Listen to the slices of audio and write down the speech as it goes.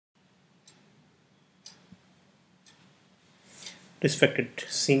Respected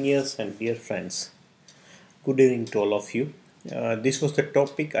seniors and dear friends, good evening to all of you. This was the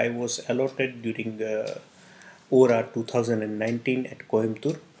topic I was allotted during the ORA 2019 at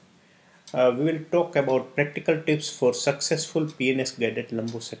Coimbatore. We will talk about practical tips for successful PNS guided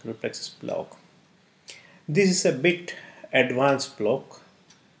lumbosacral plexus block. This is a bit advanced block.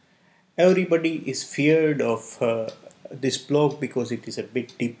 Everybody is feared of this block because it is a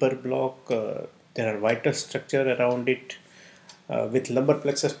bit deeper block. There are vital structure around it. With lumbar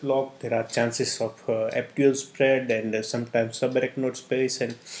plexus block, there are chances of epidural spread and sometimes subarachnoid space,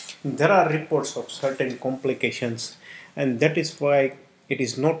 and there are reports of certain complications, and that is why it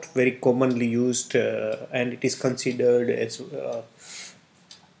is not very commonly used and it is considered as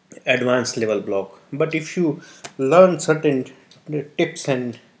advanced level block. But if you learn certain tips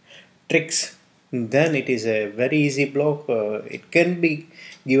and tricks, then it is a very easy block. It can be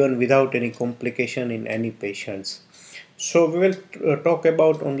given without any complication in any patients. So we will talk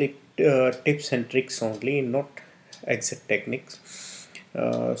about only tips and tricks only, not exact techniques.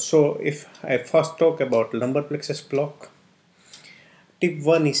 So if I first talk about lumbar plexus block, tip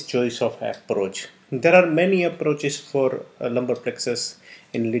 1 is choice of approach. There are many approaches for lumbar plexus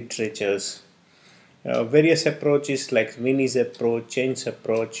in literatures. Various approaches like Vinny's approach, Chain's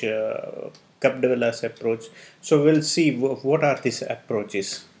approach, Capdevilla's approach. So we'll see what are these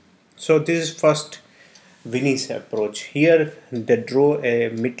approaches. So this is first Vinny's approach. Here they draw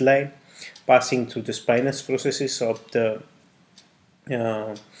a midline passing through the spinous processes of the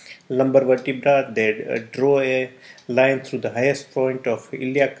lumbar vertebra. They draw a line through the highest point of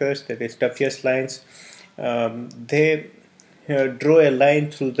iliac crest, that is Duffy's lines. They draw a line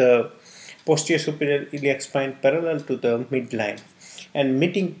through the posterior superior iliac spine parallel to the midline, and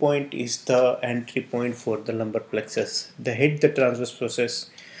meeting point is the entry point for the lumbar plexus. They hit the transverse process,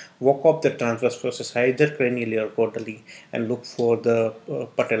 walk up the transverse process either cranially or caudally, and look for the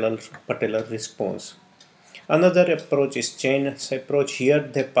patellar response. Another approach is Chain's approach. Here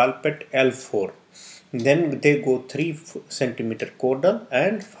they palpate L4, then they go 3 cm caudal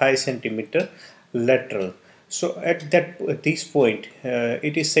and 5 cm lateral. So at this point,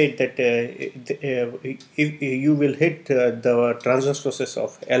 it is said that if you will hit the transverse process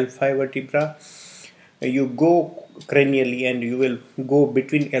of L5 vertebra, you go cranially and you will go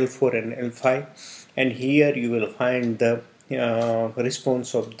between L4 and L5, and here you will find the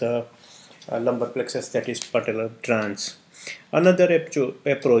response of the lumbar plexus, that is patellar trans. Another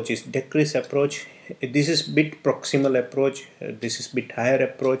approach is Decrease approach. This is bit proximal approach. This is bit higher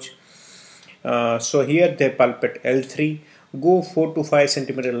approach. So here they palpate L3, go 4 to 5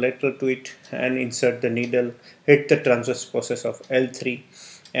 cm lateral to it and insert the needle, hit the transverse process of L3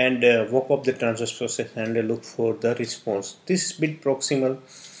 and walk up the transverse process and look for the response. This is bit proximal.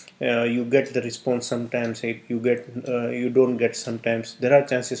 You get the response sometimes, you don't get sometimes. There are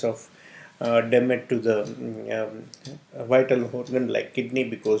chances of damage to the vital organ like kidney,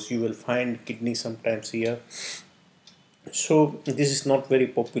 because you will find kidney sometimes here. So this is not very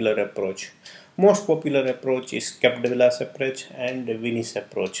popular approach. Most popular approach is Capdevilla's approach and Vinny's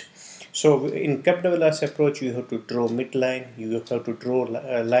approach. So in Capdevilla's approach, you have to draw midline, you have to draw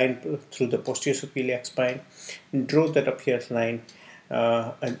a line through the posterior superior spine, draw that Duffy's line,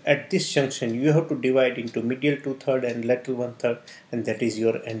 and at this junction you have to divide into medial 2/3 and lateral 1/3, and that is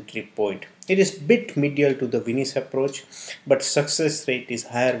your entry point. It is bit medial to the Vinny's approach, but success rate is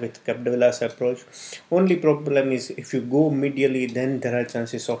higher with Capdevilla's approach. Only problem is if you go medially, then there are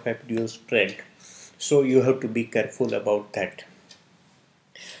chances of epidural spread. So you have to be careful about that.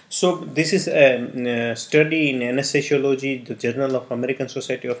 So this is a study in anesthesiology, the Journal of American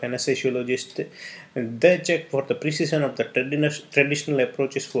Society of Anesthesiologists. They check for the precision of the traditional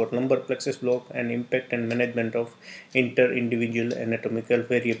approaches for lumbar plexus block and impact and management of inter-individual anatomical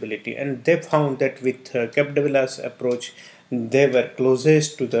variability. And they found that with Capdevilla's approach, they were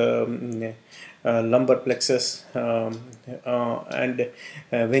closest to the lumbar plexus, and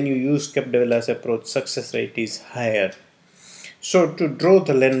when you use Capdevilla's approach, success rate is higher. So to draw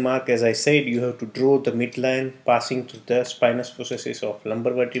the landmark, as I said, you have to draw the midline passing through the spinous processes of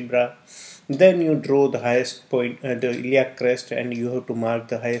lumbar vertebra. Then you draw the highest point, the iliac crest, and you have to mark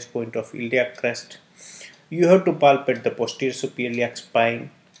the highest point of iliac crest. You have to palpate the posterior superior iliac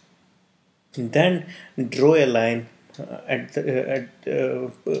spine. Then draw a line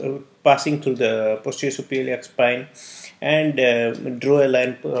passing through the posterior superior iliac spine, and draw a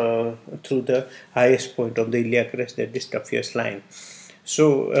line through the highest point of the iliac crest, that is Duffy's line.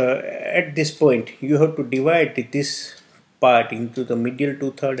 So at this point you have to divide this part into the medial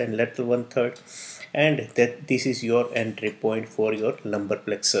 2/3 and lateral 1/3, and that this is your entry point for your lumbar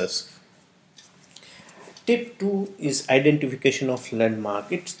plexus. Tip 2 is identification of landmark.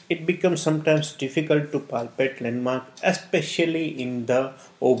 It becomes sometimes difficult to palpate landmark, especially in the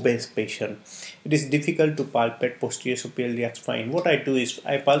obese patient. It is difficult to palpate posterior superior iliac spine. What I do is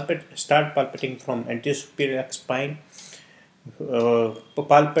I start palpating from anterior superior iliac spine,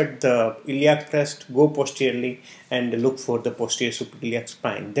 palpate the iliac crest, go posteriorly, and look for the posterior superior iliac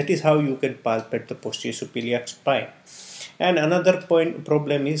spine. That is how you can palpate the posterior superior iliac spine. And another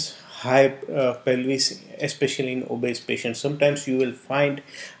problem is high pelvis, especially in obese patients. Sometimes you will find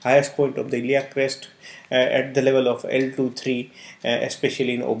highest point of the iliac crest at the level of L2-3,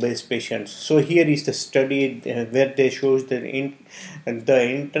 especially in obese patients. So here is the study where they shows that the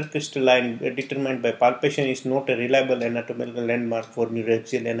intercostal line determined by palpation is not a reliable anatomical landmark for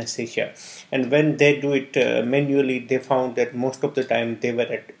neuroaxial anesthesia. And when they do it manually, they found that most of the time they were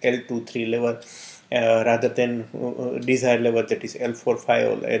at L2-3 level. Rather than desired level, that is L4-5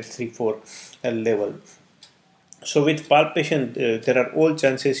 or L3-4 level. So with palpation, there are all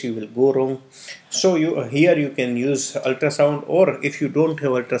chances you will go wrong. So here you can use ultrasound, or if you don't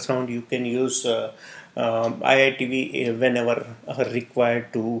have ultrasound, you can use IITV whenever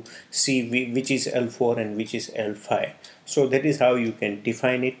required to see which is L4 and which is L5. So that is how you can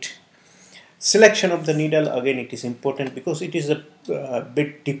define it. Selection of the needle, again it is important because it is a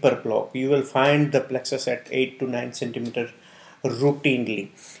bit deeper block. You will find the plexus at 8 to 9 centimeter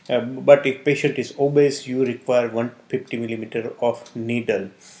routinely, but if patient is obese, you require 150 millimeter of needle.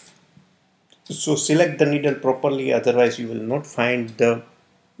 So select the needle properly, otherwise you will not find the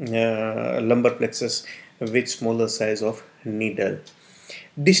lumbar plexus with smaller size of needle.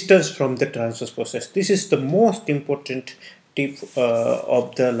 Distance from the transverse process. This is the most important tip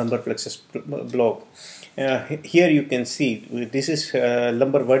of the lumbar plexus block. Here you can see this is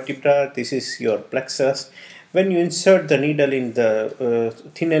lumbar vertebra, this is your plexus. When you insert the needle in the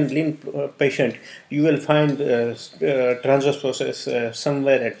thin and lean patient, you will find transverse process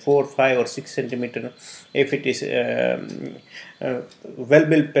somewhere at 4, 5 or 6 centimeter. If it is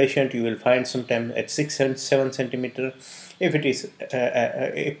well-built patient, you will find sometime at 6 and 7 centimeter. If it is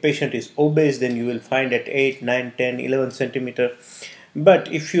a patient is obese, then you will find at 8, 9, 10, 11 centimeter.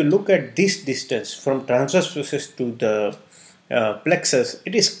 But if you look at this distance from transverse process to the plexus,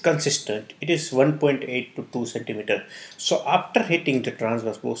 it is consistent. It is 1.8 to 2 centimeter. So after hitting the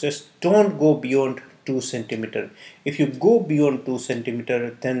transverse process, don't go beyond 2 centimeter. If you go beyond 2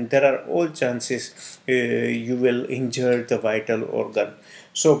 centimeter, then there are all chances you will injure the vital organ.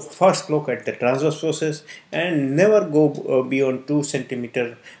 So first look at the transverse process and never go beyond 2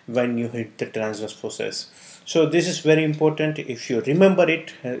 centimeter when you hit the transverse process. So this is very important. If you remember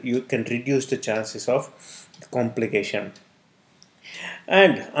it, you can reduce the chances of complication.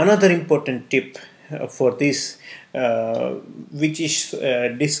 And another important tip for this, which is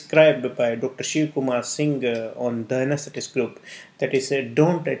described by Dr. Shiv Kumar Singh on the anesthetist group, that is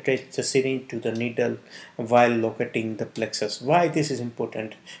don't attach the syringe to the needle while locating the plexus. Why this is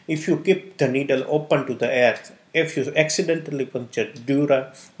important? If you keep the needle open to the air, if you accidentally puncture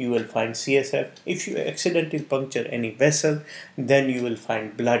dura, you will find CSF. If you accidentally puncture any vessel, then you will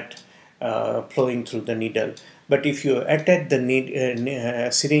find blood flowing through the needle. But if you attach the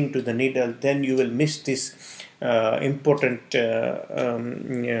syringe to the needle, then you will miss this important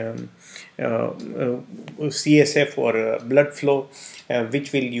CSF or blood flow,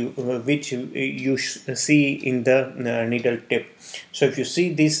 which you see in the needle tip. So if you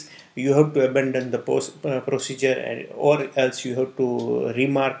see this, you have to abandon the procedure, or else you have to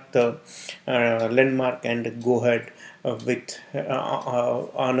remark the landmark and go ahead with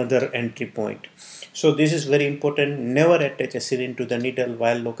another entry point. So this is very important. Never attach a syringe to the needle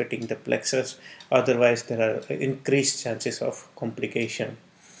while locating the plexus, otherwise there are increased chances of complication.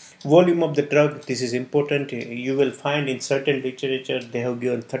 Volume of the drug, this is important. You will find in certain literature they have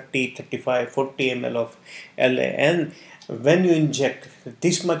given 30, 35, 40 ml of LA, and when you inject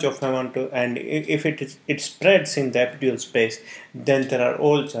this much of amount and if it spreads in the epidural space, then there are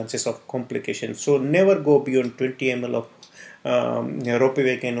all chances of complication. So never go beyond 20 ml of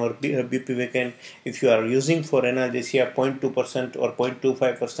ropivacaine or bupivacaine. If you are using for analgesia, 0.2% or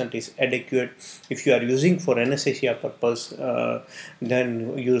 0.25% is adequate. If you are using for anesthesia purpose,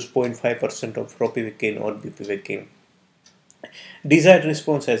 then use 0.5% of ropivacaine or bupivacaine. Desired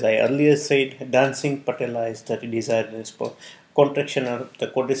response, as I earlier said, dancing patella is the desired contraction of the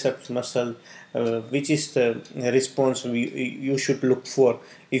quadriceps muscle, which is the response you should look for.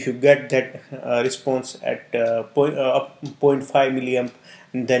 If you get that response at up 0.5 milliamp,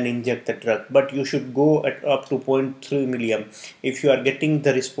 then inject the drug, but you should go at up to 0.3 milliamp. If you are getting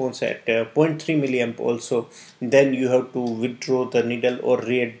the response at 0.3 milliamp also, then you have to withdraw the needle or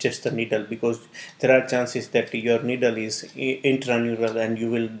readjust the needle, because there are chances that your needle is intraneural and you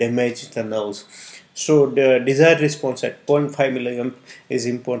will damage the nerves. So the desired response at 0.5 milliamp is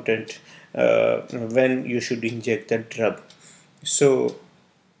important when you should inject the drug. So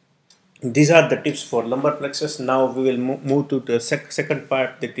these are the tips for lumbar plexus. Now we will move to the second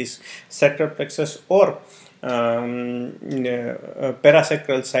part, that is sacral plexus or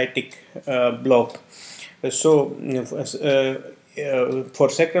parasacral sciatic block. So for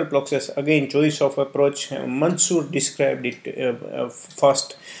sacral plexus, again choice of approach. Mansoor described it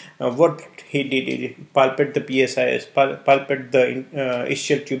first. What he did is palpate the PSIS, palpate the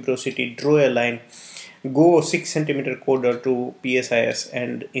ischial tuberosity, draw a line, go 6 centimeter corridor to PSIS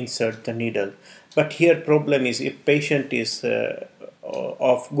and insert the needle. But here problem is, if patient is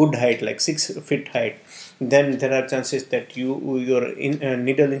of good height, like 6 feet height, then there are chances that your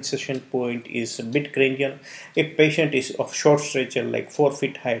needle insertion point is a bit cranial. If patient is of short stature, like 4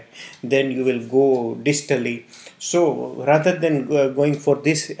 feet height, then you will go distally. So rather than going for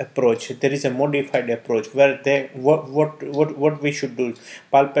this approach, there is a modified approach where what we should do: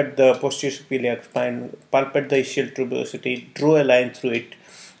 palpate the posterior superior spine, palpate the ischial tuberosity, draw a line through it,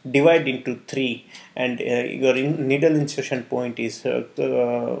 divide into 3, and your needle insertion point is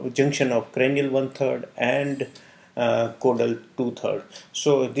junction of cranial 1/3 and caudal 2/3.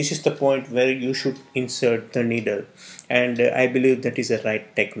 So this is the point where you should insert the needle, and I believe that is a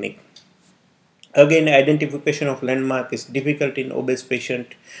right technique. Again, identification of landmark is difficult in obese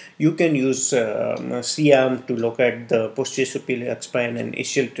patient. You can use C-arm to locate the posterior superior spine and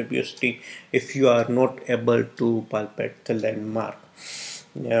ischial tuberosity if you are not able to palpate the landmark.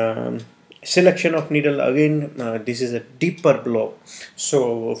 Selection of needle, again this is a deeper block,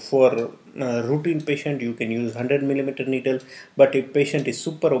 so for routine patient you can use 100 millimeter needle, but if patient is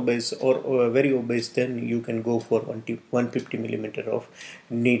super obese or very obese, then you can go for 150 millimeter of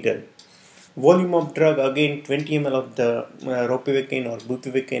needle. Volume of drug, again 20 ml of the ropivacaine or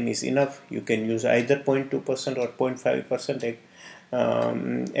bupivacaine is enough. You can use either 0.2% or 0.5%,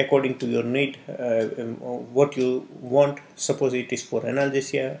 according to your need, what you want. Suppose it is for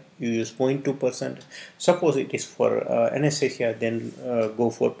analgesia, you use 0.2%. Suppose it is for anesthesia, then go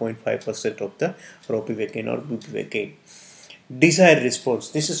for 0.5% of the ropivacaine or bupivacaine. Desired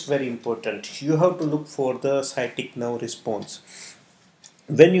response, this is very important. You have to look for the sciatic nerve response.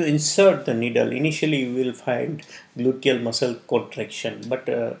 When you insert the needle, initially you will find gluteal muscle contraction, but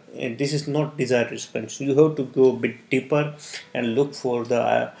this is not desired response. You have to go a bit deeper and look for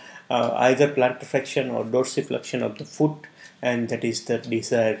the either plantar flexion or dorsiflexion of the foot, and that is the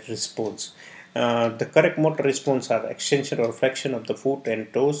desired response. The correct motor response are extension or flexion of the foot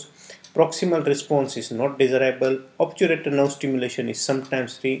and toes. Proximal response is not desirable. Obturator nerve stimulation is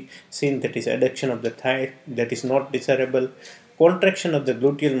sometimes seen, that is adduction of the thigh, that is not desirable. Contraction of the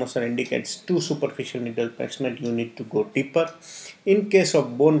gluteal muscle indicates too superficial needle placement, you need to go deeper. In case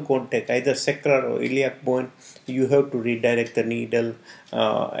of bone contact, either sacral or iliac bone, you have to redirect the needle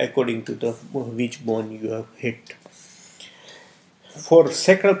according to the which bone you have hit. For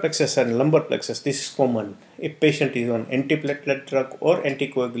sacral plexus and lumbar plexus, this is common. If patient is on antiplatelet drug or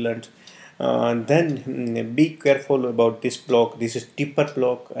anticoagulant, then be careful about this block. This is deeper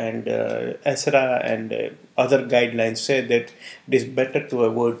block, and ASRA and other guidelines say that it is better to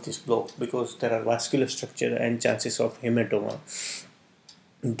avoid this block because there are vascular structure and chances of hematoma.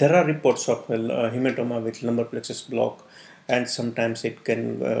 There are reports of hematoma with lumbar plexus block, and sometimes it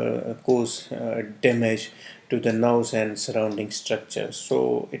can cause damage to the nerves and surrounding structures.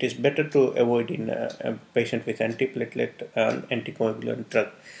 So it is better to avoid in a patient with antiplatelet and anticoagulant drug.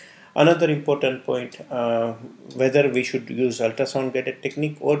 Another important point, whether we should use ultrasound guided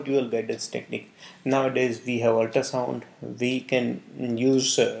technique or dual guidance technique. Nowadays we have ultrasound. We can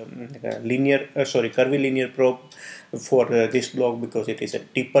use curvilinear probe for this block because it is a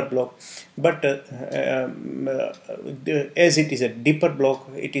deeper block. But as it is a deeper block,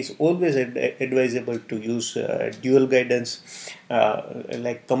 it is always advisable to use dual guidance,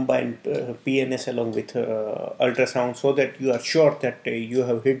 like combined PNS along with ultrasound, so that you are sure that you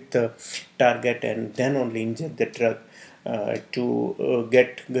have hit the target, and then only inject the drug to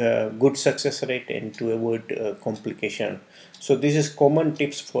get good success rate and to avoid complication. So this is common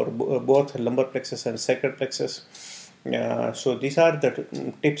tips for both lumbar plexus and sacral plexus. So these are the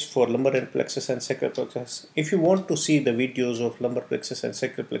tips for lumbar and plexus and sacral plexus. If you want to see the videos of lumbar plexus and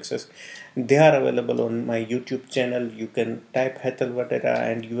sacral plexus, they are available on my YouTube channel. You can type Hetal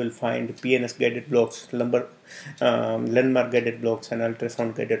Vatera and you will find PNS guided blocks, lumbar landmark guided blocks, and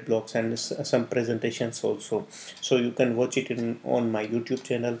ultrasound guided blocks, and some presentations also. So you can watch it on my YouTube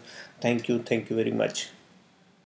channel. Thank you very much.